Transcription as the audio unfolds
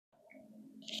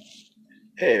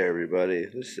Hey everybody,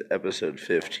 this is episode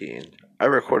 15. I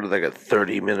recorded like a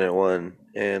 30-minute one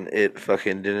and it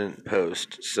fucking didn't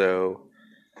post, so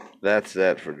that's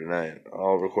that for tonight.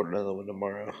 I'll record another one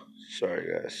tomorrow.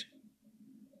 Sorry guys.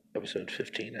 Episode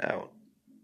 15 out.